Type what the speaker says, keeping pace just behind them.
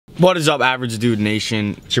What is up, Average Dude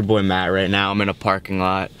Nation? It's your boy Matt right now. I'm in a parking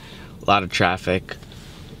lot, a lot of traffic,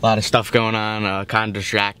 a lot of stuff going on, kind of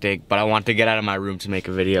distracting, but I want to get out of my room to make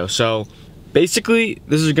a video. So basically,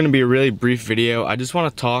 this is gonna be a really brief video. I just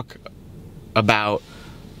wanna talk about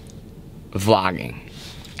vlogging.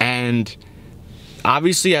 And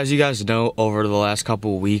obviously, as you guys know, over the last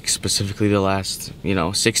couple of weeks, specifically the last,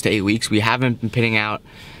 6 to 8 weeks, we haven't been putting out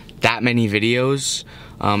that many videos.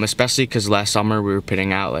 Especially because last summer we were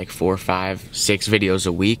putting out like 4, 5, 6 videos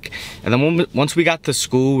a week. And then once we got to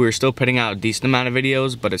school, we were still putting out a decent amount of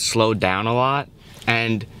videos, but it slowed down a lot.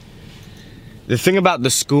 And the thing about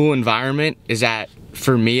the school environment is that,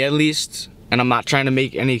 for me at least, and I'm not trying to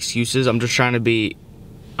make any excuses, I'm just trying to be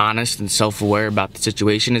honest and self-aware about the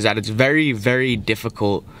situation, is that it's very, very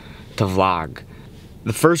difficult to vlog.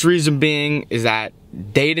 The first reason being is that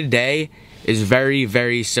day to day is very,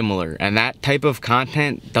 very similar, and that type of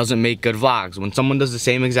content doesn't make good vlogs. When someone does the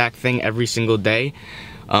same exact thing every single day,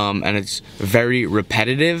 and it's very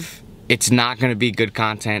repetitive, it's not gonna be good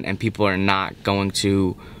content and people are not going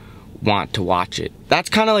to want to watch it. That's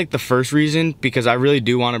kind of like the first reason, because I really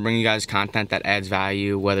do want to bring you guys content that adds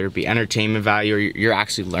value, whether it be entertainment value or you're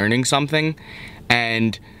actually learning something,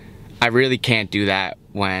 and I really can't do that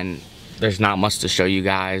when there's not much to show you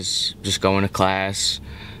guys. Just going to class,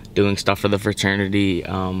 doing stuff for the fraternity,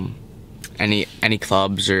 any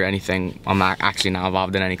clubs or anything. I'm not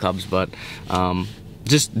involved in any clubs, but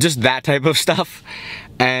just that type of stuff.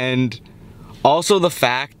 And also the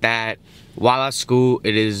fact that while at school,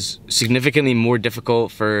 it is significantly more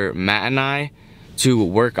difficult for Matt and I to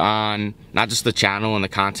work on not just the channel and the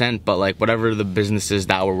content, but like whatever the business is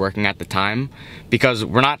that we're working at the time, because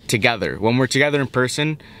we're not together. When we're together in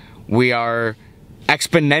person, we are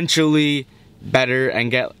exponentially better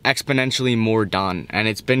and get exponentially more done, and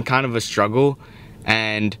it's been kind of a struggle.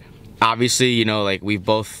 And obviously, like, we've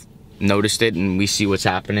both noticed it and we see what's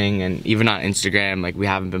happening. And even on Instagram, like, we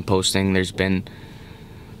haven't been posting. There's been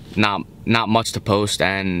not much to post,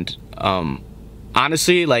 and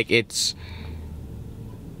honestly, like, it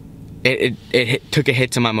took a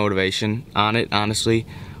hit to my motivation on it, honestly.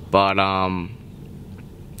 But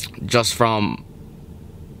just from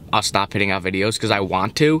I'll stop hitting out videos, because I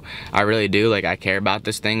want to. I really do. Like, I care about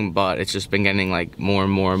this thing, but it's just been getting like more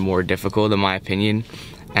and more and more difficult, in my opinion.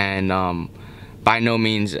 And by no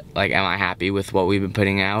means like am I happy with what we've been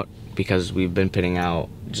putting out, because we've been putting out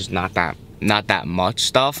just not that much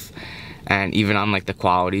stuff, and even on like the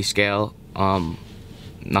quality scale,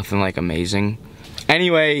 nothing like amazing.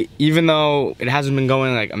 Anyway, even though it hasn't been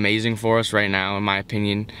going like amazing for us right now, in my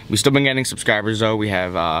opinion, we've still been getting subscribers though. We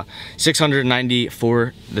have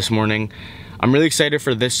 694 this morning. I'm really excited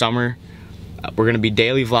for this summer. We're gonna be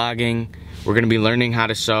daily vlogging. We're gonna be learning how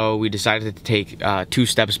to sew. We decided to take 2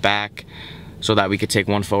 steps back so that we could take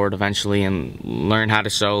 1 forward eventually, and learn how to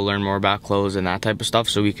sew, learn more about clothes and that type of stuff,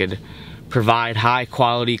 so we could provide high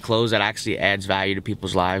quality clothes that actually adds value to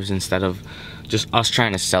people's lives, instead of just us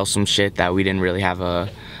trying to sell some shit that we didn't really have a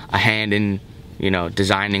hand in,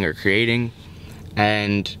 designing or creating.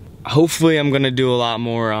 And hopefully I'm gonna do a lot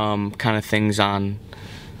more kind of things on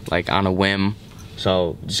a whim.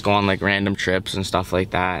 So just go on like random trips and stuff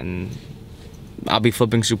like that, and I'll be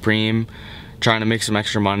flipping Supreme, trying to make some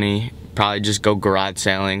extra money. Probably just go garage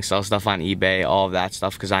sailing, sell stuff on eBay, all of that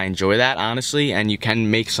stuff, because I enjoy that, honestly, and you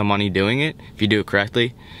can make some money doing it if you do it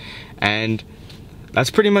correctly. And that's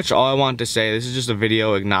pretty much all I want to say. This is just a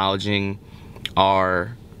video acknowledging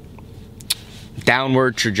our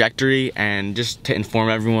downward trajectory, and just to inform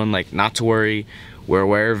everyone, like, not to worry. We're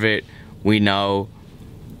aware of it. We know.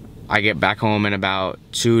 I get back home in about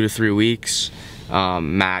 2 to 3 weeks.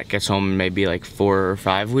 Matt gets home in maybe like 4 or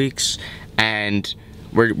 5 weeks, and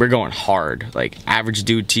we're going hard. Like, Average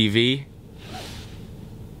Dude TV,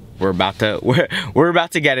 we're about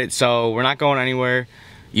to get it. So we're not going anywhere.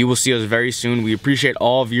 You will see us very soon. We appreciate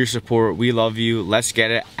all of your support. We love you. Let's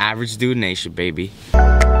get it. Average Dude Nation, baby.